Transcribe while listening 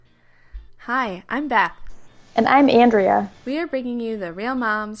Hi, I'm Beth. And I'm Andrea. We are bringing you the Real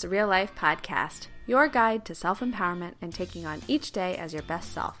Moms, Real Life podcast, your guide to self-empowerment and taking on each day as your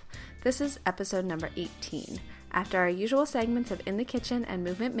best self. This is episode number 18. After our usual segments of In the Kitchen and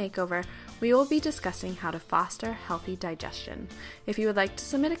Movement Makeover, we will be discussing how to foster healthy digestion. If you would like to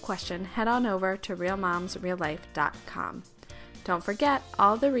submit a question, head on over to realmomsreallife.com. Don't forget,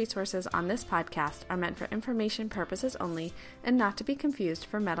 all the resources on this podcast are meant for information purposes only and not to be confused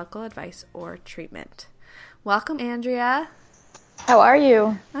for medical advice or treatment. Welcome, Andrea. How are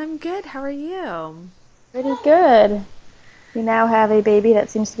you? I'm good. How are you? Pretty good. We now have a baby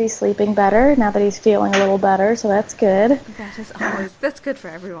that seems to be sleeping better now that he's feeling a little better, so that's good. That's good for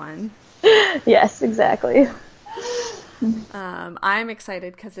everyone. Yes, exactly. I'm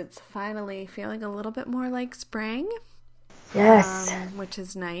excited because it's finally feeling a little bit more like spring. Yes. Which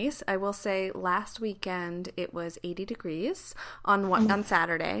is nice. I will say last weekend it was 80 degrees on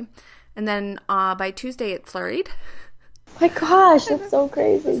Saturday. And then by Tuesday it flurried. My gosh, that's so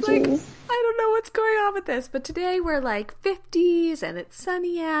crazy. It's like, I don't know what's going on with this. But today we're like 50s and it's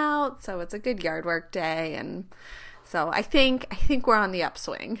sunny out. So it's a good yard work day. And so I think we're on the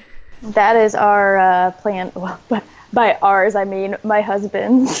upswing. That is our plan. Well, by ours, I mean my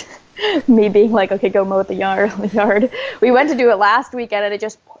husband's. Me being like, okay, go mow the yard. We went to do it last weekend, and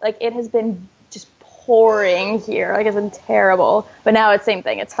it has been just pouring here. Like, it's been terrible. But now it's same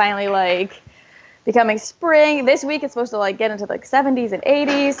thing. It's finally like becoming spring. This week it's supposed to like get into like 70s and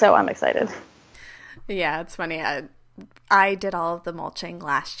 80s, so I'm excited. Yeah, it's funny. I did all of the mulching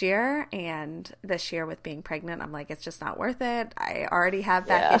last year, and this year with being pregnant, I'm like, it's just not worth it. I already have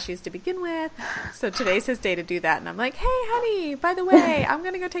back issues to begin with. So today's his day to do that. And I'm like, hey, honey, by the way, I'm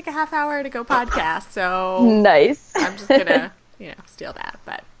going to go take a half hour to go podcast. So nice. I'm just going to, steal that.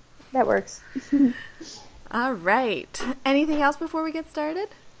 But that works. All right. Anything else before we get started?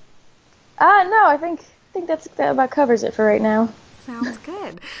 No, I think that about covers it for right now. Sounds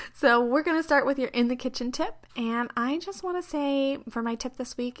good. So we're going to start with your In the Kitchen tip. And I just want to say for my tip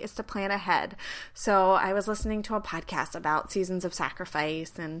this week is to plan ahead. So I was listening to a podcast about seasons of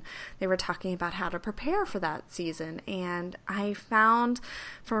sacrifice, and they were talking about how to prepare for that season. And I found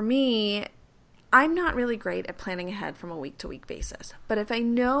for me, I'm not really great at planning ahead from a week-to-week basis. But if I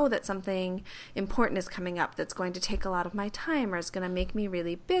know that something important is coming up that's going to take a lot of my time or is going to make me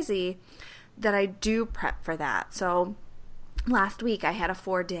really busy, that I do prep for that. So last week, I had a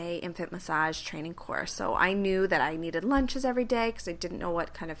 4-day infant massage training course, so I knew that I needed lunches every day because I didn't know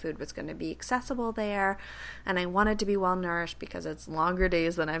what kind of food was going to be accessible there, and I wanted to be well-nourished because it's longer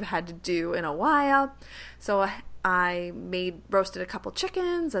days than I've had to do in a while. So I roasted a couple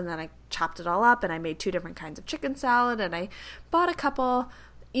chickens, and then I chopped it all up, and I made 2 different kinds of chicken salad, and I bought a couple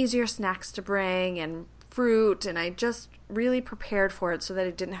easier snacks to bring and fruit, and I just really prepared for it so that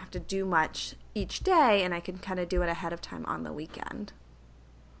I didn't have to do much each day, and I can kind of do it ahead of time on the weekend.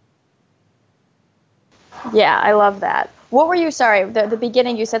 Yeah, I love that. What were you, sorry, the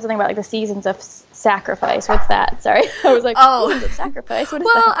beginning you said something about like the seasons of sacrifice. What's that? Sorry. I was like, sacrifice? What is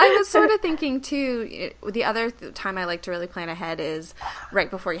that? I was sort of thinking too, the other time I like to really plan ahead is right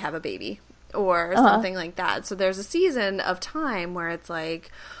before you have a baby or something like that. So there's a season of time where it's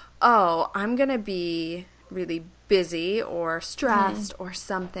like, oh, I'm going to be really busy or stressed or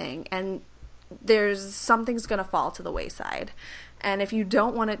something, and something's going to fall to the wayside. And if you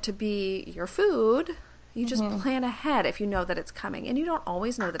don't want it to be your food, you just plan ahead if you know that it's coming. And you don't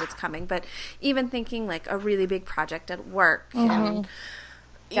always know that it's coming, but even thinking like a really big project at work and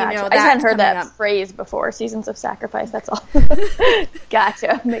Gotcha. I hadn't heard that phrase before, seasons of sacrifice. That's all.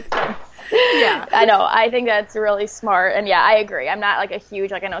 Gotcha. Makes sense. Yeah. I know. I think that's really smart. And yeah, I agree. I'm not like a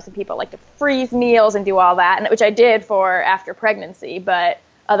huge, like I know some people like to freeze meals and do all that, and which I did for after pregnancy. But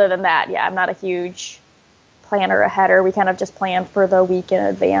other than that, yeah, I'm not a huge planner aheader. We kind of just plan for the week in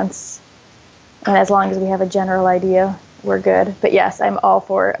advance. And as long as we have a general idea, we're good. But yes, I'm all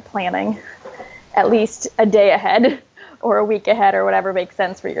for planning at least a day ahead or a week ahead or whatever makes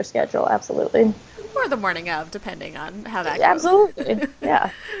sense for your schedule. Absolutely. Or the morning of, depending on how that goes. Absolutely.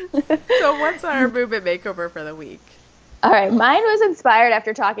 Yeah. So what's our movement makeover for the week? All right. Mine was inspired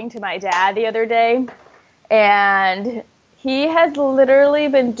after talking to my dad the other day. And he has literally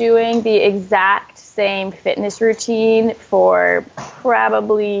been doing the exact same fitness routine for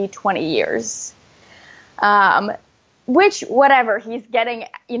probably 20 years. Which, whatever, he's getting,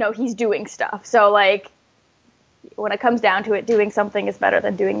 he's doing stuff. So, like, when it comes down to it, doing something is better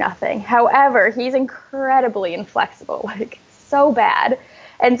than doing nothing. However, he's incredibly inflexible, like, so bad.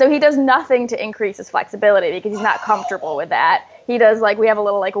 And so he does nothing to increase his flexibility because he's not comfortable with that. he does we have a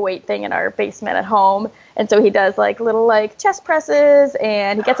little weight thing in our basement at home. And so he does little chest presses,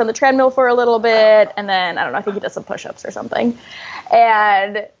 and he gets on the treadmill for a little bit. And then, I don't know, I think he does some push-ups or something.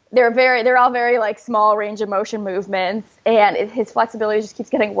 And they're all very small range of motion movements. And his flexibility just keeps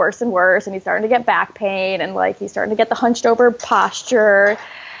getting worse and worse. And he's starting to get back pain, and he's starting to get the hunched over posture.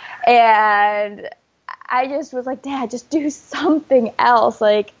 And I just was like, Dad, just do something else.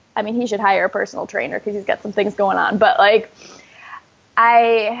 He should hire a personal trainer because he's got some things going on. But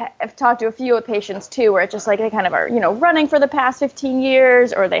I have talked to a few of patients too, where it's just they kind of are, running for the past 15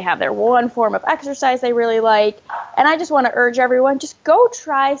 years, or they have their one form of exercise they really like. And I just want to urge everyone, just go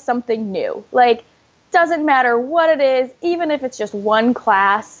try something new. Doesn't matter what it is, even if it's just one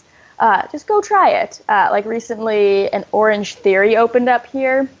class, just go try it. Recently, an Orange Theory opened up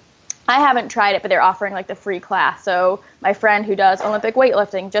here. I haven't tried it, but they're offering the free class. So my friend who does Olympic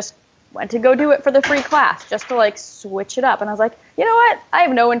weightlifting just went to go do it for the free class just to switch it up. And I was like, you know what? I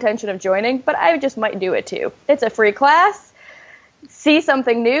have no intention of joining, but I just might do it too. It's a free class. See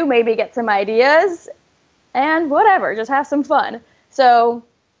something new, maybe get some ideas, and whatever, just have some fun. So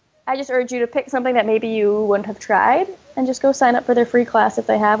I just urge you to pick something that maybe you wouldn't have tried and just go sign up for their free class if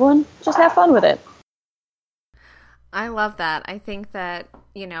they have one. Just have fun with it. I love that. I think that,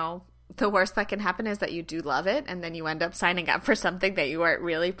 the worst that can happen is that you do love it, and then you end up signing up for something that you weren't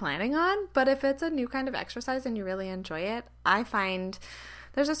really planning on. But if it's a new kind of exercise and you really enjoy it, I find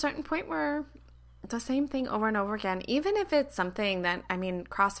there's a certain point where the same thing over and over again, even if it's something that,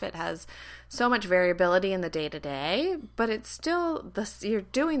 CrossFit has so much variability in the day-to-day, but it's still, you're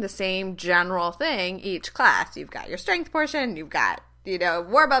doing the same general thing each class. You've got your strength portion, you've got,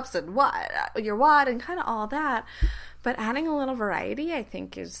 warm-ups and your WOD and kind of all that. But adding a little variety, I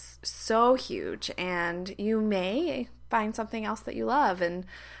think, is so huge, and you may find something else that you love. And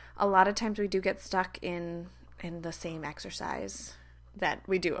a lot of times we do get stuck in the same exercise that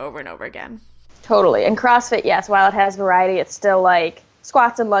we do over and over again. Totally. And CrossFit, yes, while it has variety, it's still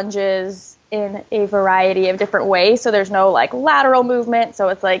squats and lunges in a variety of different ways. So there's no lateral movement. So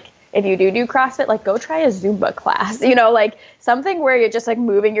it's if you do CrossFit, go try a Zumba class, something where you're just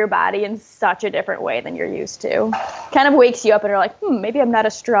moving your body in such a different way than you're used to. Kind of wakes you up and you're like, maybe I'm not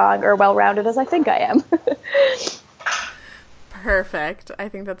as strong or well-rounded as I think I am. Perfect. I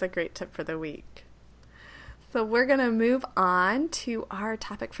think that's a great tip for the week. So we're going to move on to our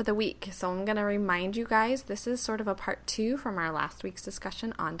topic for the week. So I'm going to remind you guys, this is sort of a part 2 from our last week's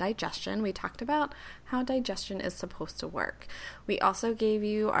discussion on digestion. We talked about how digestion is supposed to work. We also gave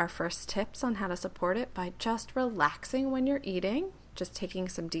you our first tips on how to support it by just relaxing when you're eating, just taking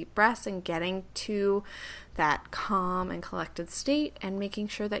some deep breaths and getting to that calm and collected state, and making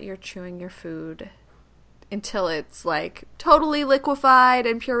sure that you're chewing your food until it's totally liquefied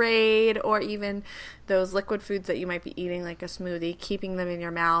and pureed, or even those liquid foods that you might be eating like a smoothie, keeping them in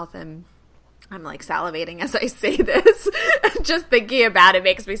your mouth. And I'm salivating as I say this. Just thinking about it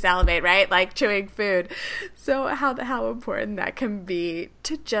makes me salivate, right? Chewing food. So how important that can be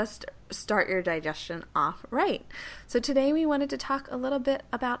to just start your digestion off right. So today we wanted to talk a little bit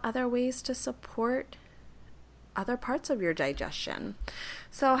about other ways to support other parts of your digestion.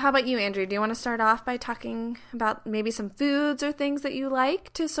 So how about you, Andrea? Do you want to start off by talking about maybe some foods or things that you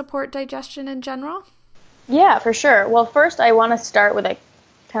like to support digestion in general? Yeah, for sure. Well, first I want to start with a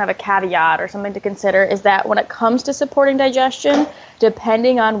kind of a caveat or something to consider, is that when it comes to supporting digestion,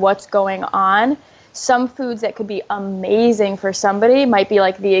 depending on what's going on, some foods that could be amazing for somebody might be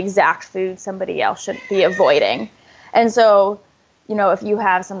the exact food somebody else should be avoiding. And so, if you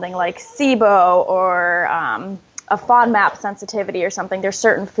have something like SIBO or a FODMAP sensitivity or something, there's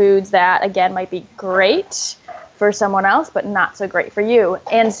certain foods that, again, might be great for someone else, but not so great for you.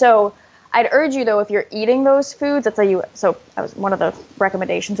 And so I'd urge you, though, if you're eating those foods, one of the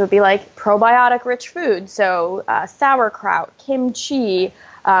recommendations would be probiotic-rich foods. So sauerkraut, kimchi.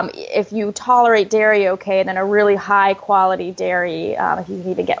 If you tolerate dairy, okay, then a really high-quality dairy. If you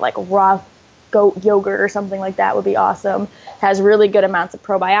can even get raw goat yogurt or something like that would be awesome. Has really good amounts of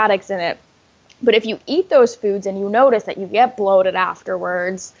probiotics in it. But if you eat those foods and you notice that you get bloated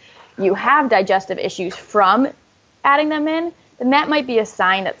afterwards, you have digestive issues from adding them in, then that might be a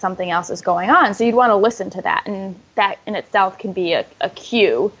sign that something else is going on. So you'd want to listen to that, and that in itself can be a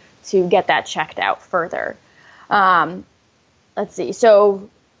cue to get that checked out further. Let's see. So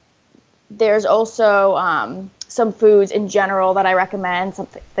there's also some foods in general that I recommend,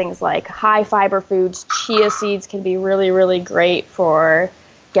 things like high fiber foods. Chia seeds can be really, really great for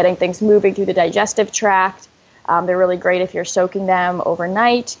getting things moving through the digestive tract. They're really great if you're soaking them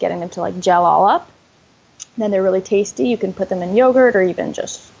overnight, getting them to gel all up. Then they're really tasty. You can put them in yogurt or even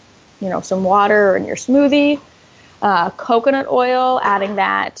just, some water or in your smoothie. Coconut oil, adding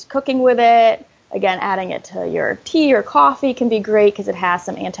that, cooking with it. Again, adding it to your tea or coffee can be great because it has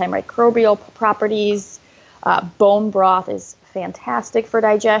some antimicrobial properties. Bone broth is fantastic for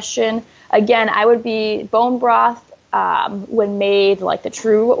digestion. Again, bone broth, when made like the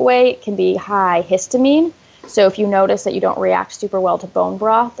true way, it can be high histamine. So if you notice that you don't react super well to bone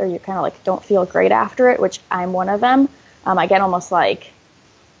broth, or you kind of like don't feel great after it, which I'm one of them, I get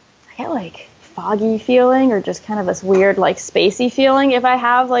foggy feeling, or just kind of this weird like spacey feeling if I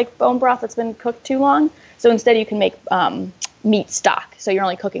have like bone broth that's been cooked too long. So instead you can make meat stock. So you're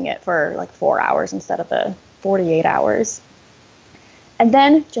only cooking it for like 4 hours instead of the 48 hours. And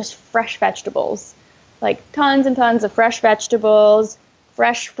then just fresh vegetables, like tons and tons of fresh vegetables,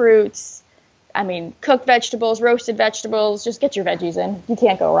 fresh fruits. I mean, cooked vegetables, roasted vegetables, just get your veggies in. You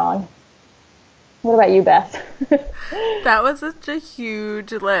can't go wrong. What about you, Beth? That was such a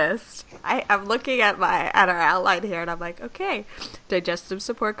huge list. I'm looking at our outline here, and I'm like, okay, digestive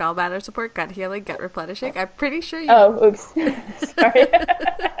support, gallbladder support, gut healing, gut replenishing. I'm pretty sure you... Oh, oops. Sorry.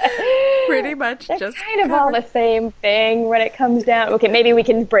 Pretty much They're just... kind of all the same thing when it comes down... Okay, maybe we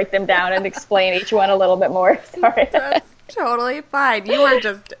can break them down and explain each one a little bit more. Sorry. That's totally fine. You were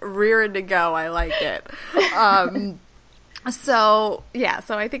just rearing to go. I like it. So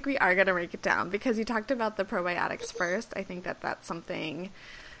I think we are going to break it down because you talked about the probiotics first. I think that that's something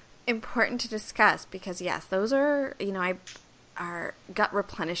important to discuss because, yes, those are, are gut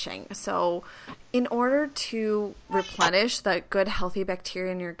replenishing. So in order to replenish the good, healthy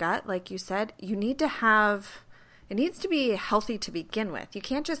bacteria in your gut, like you said, it needs to be healthy to begin with. You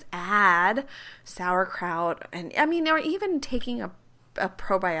can't just add sauerkraut or even taking a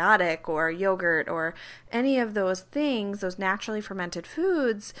probiotic or yogurt or any of those things, those naturally fermented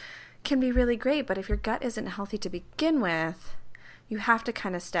foods can be really great. But if your gut isn't healthy to begin with, you have to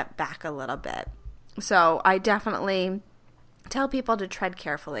kind of step back a little bit. So I definitely tell people to tread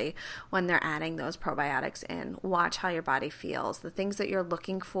carefully when they're adding those probiotics in. Watch how your body feels. The things that you're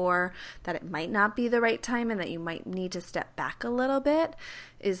looking for, that it might not be the right time and that you might need to step back a little bit,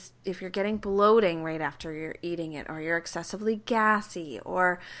 is if you're getting bloating right after you're eating it, or you're excessively gassy,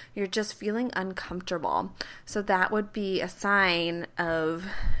 or you're just feeling uncomfortable. So that would be a sign of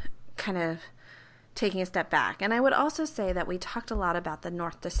kind of taking a step back. And I would also say that we talked a lot about the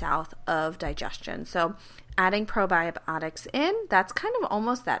north to south of digestion. So adding probiotics in, that's kind of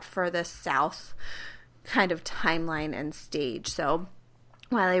almost that furthest south kind of timeline and stage. So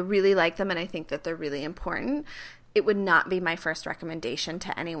while I really like them and I think that they're really important, it would not be my first recommendation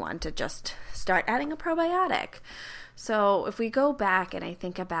to anyone to just start adding a probiotic. So if we go back and I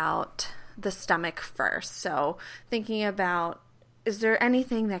think about the stomach first, so thinking about, is there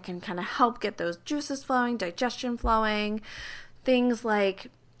anything that can kind of help get those juices flowing, digestion flowing? Things like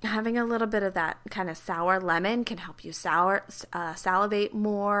having a little bit of that kind of sour lemon can help you salivate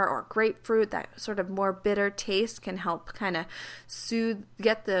more, or grapefruit, that sort of more bitter taste can help kind of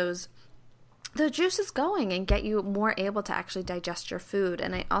get the juices going and get you more able to actually digest your food.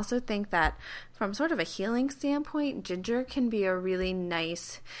 And I also think that from sort of a healing standpoint, ginger can be a really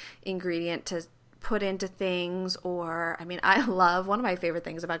nice ingredient to put into things. Or, I love, one of my favorite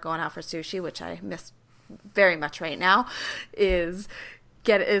things about going out for sushi, which I miss very much right now, is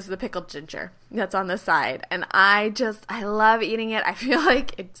the pickled ginger that's on the side. And I love eating it. I feel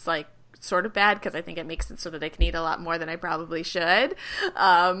like it's like sort of bad because I think it makes it so that I can eat a lot more than I probably should.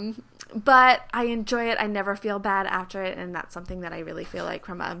 But I enjoy it. I never feel bad after it. And that's something that I really feel like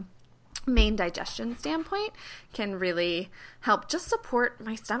from a main digestion standpoint can really help just support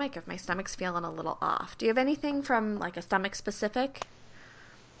my stomach if my stomach's feeling a little off. Do you have anything from like a stomach specific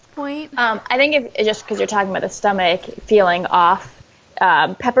point? I think if just because you're talking about the stomach feeling off,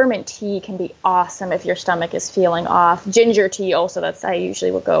 peppermint tea can be awesome if your stomach is feeling off. Ginger tea also, I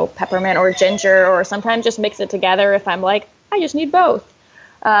usually will go peppermint or ginger, or sometimes just mix it together if I'm like, I just need both.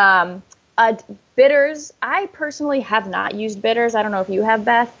 Bitters, I personally have not used bitters. I don't know if you have,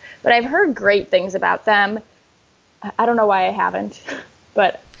 Beth, but I've heard great things about them. I don't know why I haven't,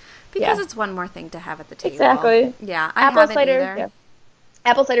 but because it's one more thing to have at the table. Exactly. Yeah, I haven't either. Yeah.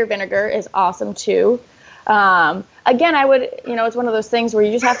 Apple cider vinegar is awesome too. Again, I would, it's one of those things where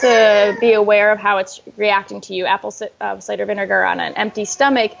you just have to be aware of how it's reacting to you. Apple cider vinegar on an empty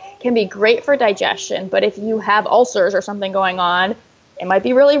stomach can be great for digestion, but if you have ulcers or something going on, it might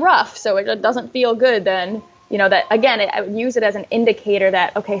be really rough. So it doesn't feel good. Then, that again, I would use it as an indicator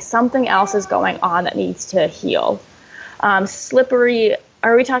that, okay, something else is going on that needs to heal. Slippery.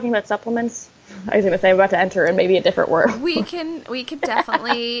 Are we talking about supplements? I was going to say I'm about to enter in maybe a different word. We can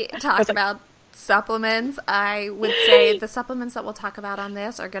definitely talk about supplements. I would say the supplements that we'll talk about on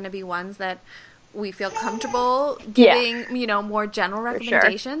this are going to be ones that we feel comfortable giving, more general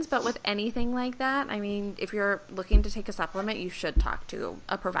recommendations. But with anything like that, I mean, if you're looking to take a supplement, you should talk to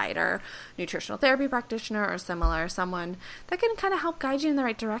a provider, nutritional therapy practitioner or similar, someone that can kind of help guide you in the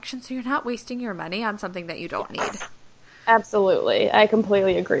right direction so you're not wasting your money on something that you don't need. Absolutely. I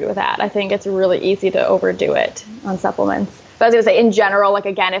completely agree with that. I think it's really easy to overdo it on supplements. But I was going to say, in general, like,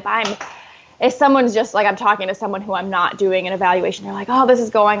 again, if someone's just like, I'm talking to someone who I'm not doing an evaluation, they're like, oh, this is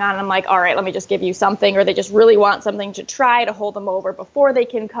going on. And I'm like, all right, let me just give you something. Or they just really want something to try to hold them over before they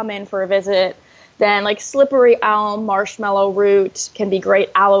can come in for a visit. Then like slippery elm, marshmallow root can be great.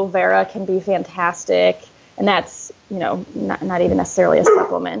 Aloe vera can be fantastic. And that's, not even necessarily a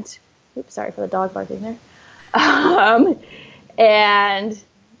supplement. Oops, sorry for the dog barking there. And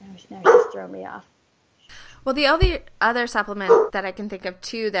now she's thrown me off. Well, the other supplement that I can think of,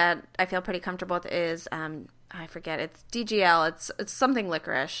 too, that I feel pretty comfortable with is, I forget, it's DGL. It's something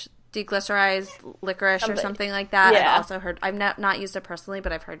licorice, deglycerized licorice or something like that. Yeah. I've also heard, I've not used it personally,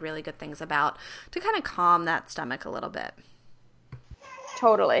 but I've heard really good things about to kind of calm that stomach a little bit.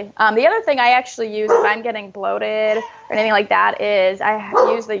 Totally. The other thing I actually use if I'm getting bloated or anything like that is I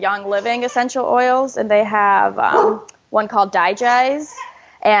use the Young Living essential oils, and they have one called Digest.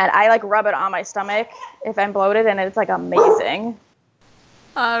 And I rub it on my stomach if I'm bloated, and it's amazing.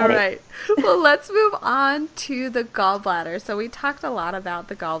 All right. Well, let's move on to the gallbladder. So we talked a lot about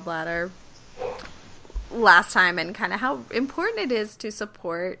the gallbladder last time and kind of how important it is to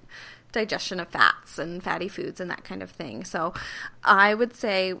support digestion of fats and fatty foods and that kind of thing. So I would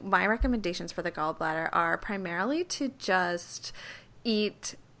say my recommendations for the gallbladder are primarily to just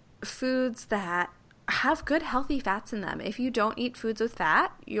eat foods that have good healthy fats in them. If you don't eat foods with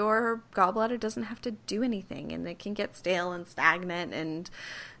fat, your gallbladder doesn't have to do anything, and it can get stale and stagnant and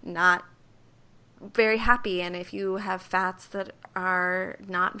not very happy. And if you have fats that are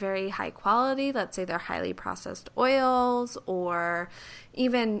not very high quality, let's say they're highly processed oils, or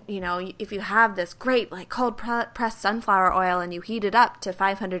even, if you have this great cold pressed sunflower oil and you heat it up to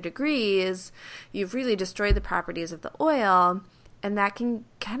 500 degrees, you've really destroyed the properties of the oil. And that can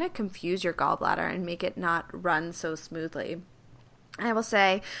kind of confuse your gallbladder and make it not run so smoothly. I will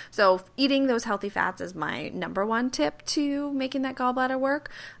say, so eating those healthy fats is my number one tip to making that gallbladder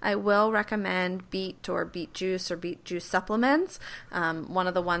work. I will recommend beet or beet juice supplements. One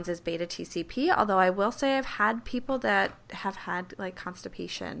of the ones is beta TCP, although I will say I've had people that have had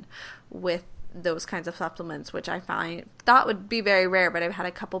constipation with those kinds of supplements, which I thought would be very rare, but I've had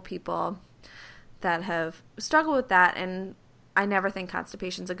a couple people that have struggled with that, and I never think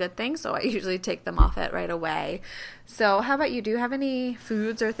constipation's a good thing, so I usually take them off it right away. So how about you? Do you have any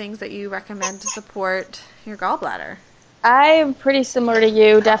foods or things that you recommend to support your gallbladder? I'm pretty similar to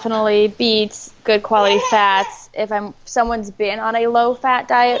you. Definitely beets, good quality fats. If someone's been on a low-fat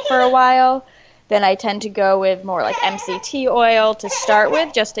diet for a while, then I tend to go with more like MCT oil to start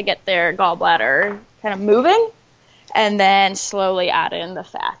with, just to get their gallbladder kind of moving, and then slowly add in the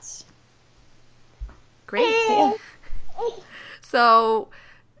fats. Great. Yeah. So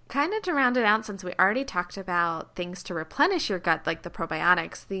kind of to round it out, since we already talked about things to replenish your gut, like the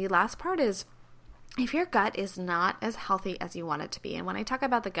probiotics, the last part is if your gut is not as healthy as you want it to be. And when I talk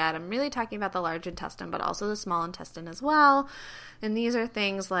about the gut, I'm really talking about the large intestine, but also the small intestine as well. And these are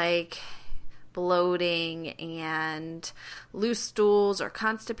things like bloating and loose stools or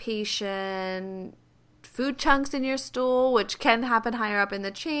constipation, food chunks in your stool, which can happen higher up in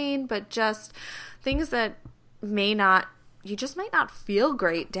the chain, but just things that you just might not feel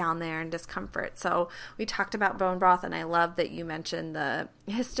great down there and discomfort. So we talked about bone broth, and I love that you mentioned the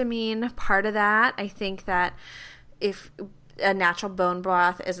histamine part of that. I think that if a natural bone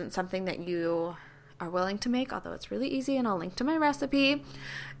broth isn't something that you are willing to make, although it's really easy, and I'll link to my recipe,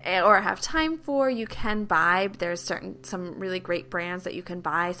 or have time for, you can buy. There's some really great brands that you can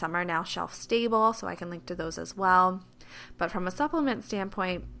buy. Some are now shelf stable, so I can link to those as well. But from a supplement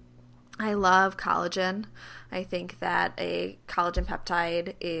standpoint, I love collagen. I think that a collagen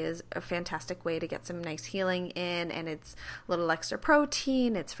peptide is a fantastic way to get some nice healing in, and it's a little extra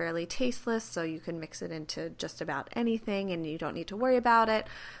protein. It's fairly tasteless, so you can mix it into just about anything, and you don't need to worry about it.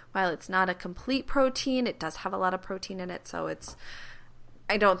 While it's not a complete protein, it does have a lot of protein in it, so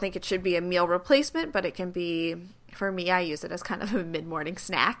I don't think it should be a meal replacement, but it can be, for me, I use it as kind of a mid-morning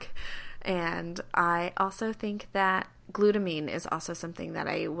snack. And I also think that glutamine is also something that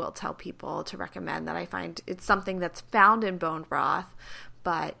I will tell people to recommend, that I find it's something that's found in bone broth,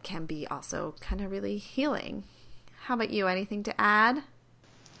 but can be also kind of really healing. How about you? Anything to add?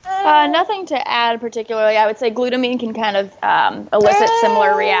 Nothing to add particularly. I would say glutamine can kind of elicit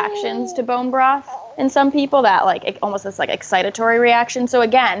similar reactions to bone broth in some people, that it almost this excitatory reaction. So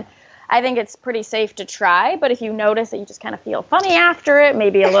again, I think it's pretty safe to try, but if you notice that you just kind of feel funny after it,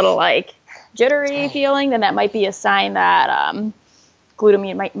 maybe a little like jittery feeling, then that might be a sign that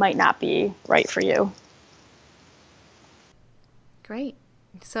glutamine might not be right for you. Great.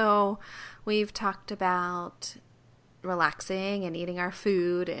 So we've talked about relaxing and eating our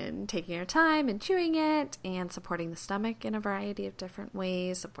food and taking our time and chewing it and supporting the stomach in a variety of different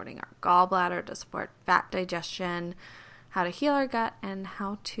ways, supporting our gallbladder to support fat digestion, how to heal our gut, and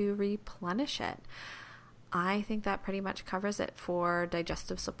how to replenish it. I think that pretty much covers it for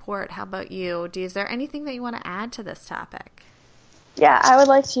digestive support. How about you? Is there anything that you want to add to this topic? Yeah, I would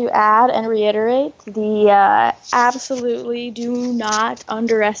like to add and reiterate absolutely do not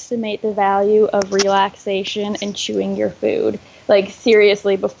underestimate the value of relaxation and chewing your food. Like,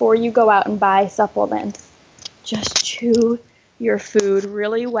 seriously, before you go out and buy supplements, just chew your food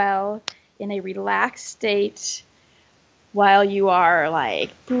really well in a relaxed state while you are,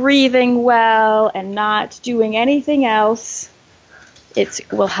 like, breathing well and not doing anything else. It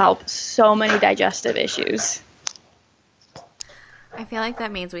will help so many digestive issues. I feel like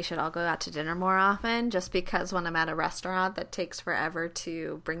that means we should all go out to dinner more often, just because when I'm at a restaurant that takes forever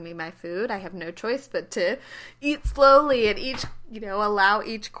to bring me my food, I have no choice but to eat slowly and allow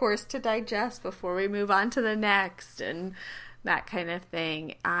each course to digest before we move on to the next and that kind of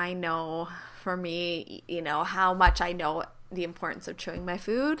thing. I know for me, how much I know the importance of chewing my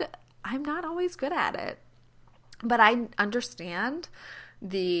food. I'm not always good at it, but I understand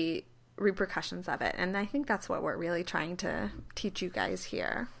the repercussions of it, and I think that's what we're really trying to teach you guys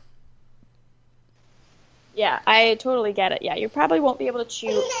here. Yeah, I totally get it. Yeah, you probably won't be able to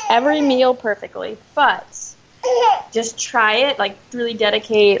chew every meal perfectly, but just try it, like really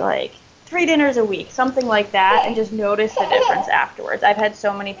dedicate like 3 dinners a week, something like that, and just notice the difference afterwards. I've had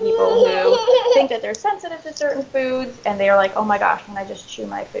so many people who think that they're sensitive to certain foods, and they're like, oh my gosh, when I just chew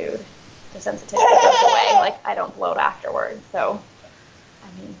my food, the sensitivity goes away. Like, I don't bloat afterwards. So,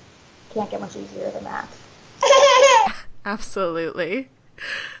 I mean, can't get much easier than that. Absolutely.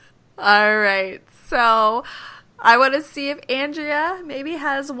 All right. So I want to see if Andrea maybe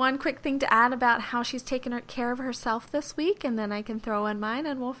has one quick thing to add about how she's taken care of herself this week, and then I can throw in mine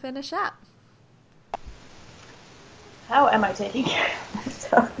and we'll finish up. How am I taking care of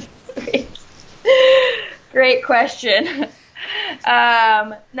myself this week? Great question.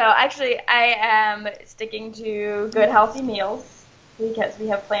 No, actually, I am sticking to good, healthy meals because we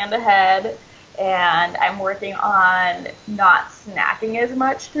have planned ahead, and I'm working on not snacking as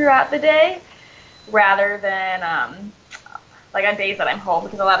much throughout the day rather than like on days that I'm home,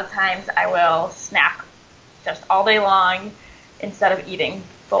 because a lot of times I will snack just all day long instead of eating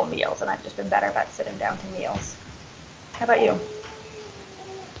full meals, and I've just been better about sitting down to meals. How about you?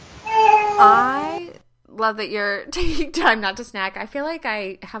 I love that you're taking time not to snack. I feel like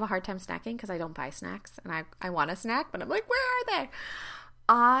I have a hard time snacking because I don't buy snacks, and I want a snack, but I'm like, where are they?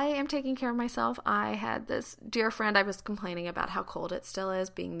 I am taking care of myself. I had this dear friend, I was complaining about how cold it still is,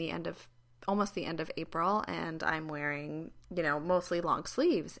 being almost the end of April, and I'm wearing, mostly long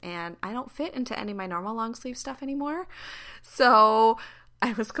sleeves, and I don't fit into any of my normal long sleeve stuff anymore. So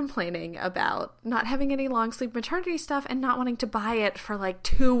I was complaining about not having any long sleeve maternity stuff and not wanting to buy it for like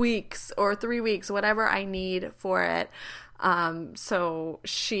 2 weeks or 3 weeks, whatever I need for it. So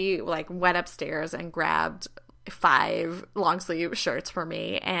she went upstairs and grabbed 5 long sleeve shirts for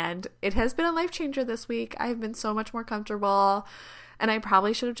me, and it has been a life changer this week. I've been so much more comfortable, and I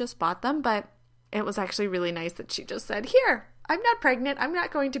probably should have just bought them, but it was actually really nice that she just said, here, I'm not pregnant. I'm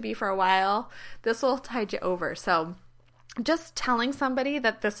not going to be for a while. This will tide you over. So just telling somebody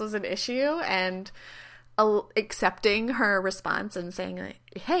that this was an issue and accepting her response and saying,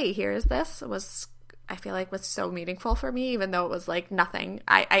 hey, here's this, I feel like was so meaningful for me, even though it was like nothing.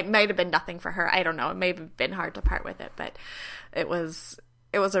 I might have been nothing for her. I don't know. It may have been hard to part with it, but it was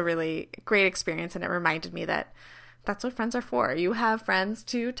a really great experience, and it reminded me that that's what friends are for. You have friends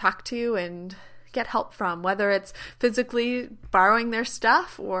to talk to and get help from, whether it's physically borrowing their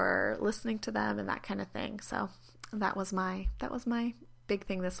stuff or listening to them and that kind of thing. So that was my big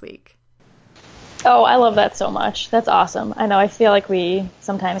thing this week. Oh, I love that so much. That's awesome. I know, I feel like we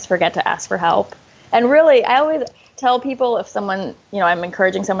sometimes forget to ask for help. And really, I always tell people, if someone, I'm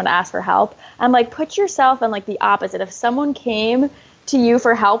encouraging someone to ask for help, I'm like, put yourself in like the opposite. If someone came to you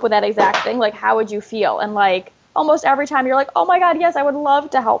for help with that exact thing, like, how would you feel? And like, almost every time you're like, oh my God, yes, I would love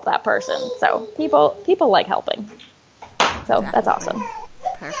to help that person. So people like helping. So Definitely. That's awesome.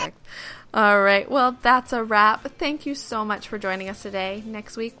 Perfect. All right. Well, that's a wrap. Thank you so much for joining us today.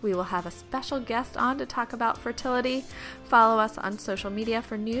 Next week, we will have a special guest on to talk about fertility. Follow us on social media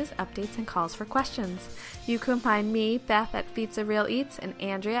for news, updates, and calls for questions. You can find me, Beth, at Feats of Real Eats, and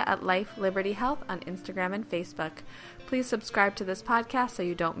Andrea at Life Liberty Health on Instagram and Facebook. Please subscribe to this podcast so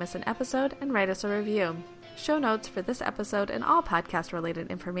you don't miss an episode, and write us a review. Show notes for this episode and all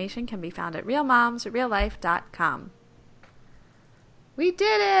podcast-related information can be found at realmomsreallife.com. We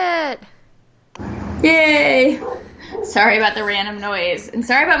did it! Yay! Sorry about the random noise. And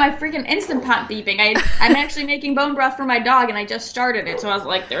sorry about my freaking Instant Pot beeping. I'm actually making bone broth for my dog, and I just started it. So I was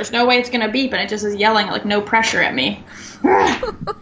like, there's no way it's going to beep, and it just is yelling like no pressure at me.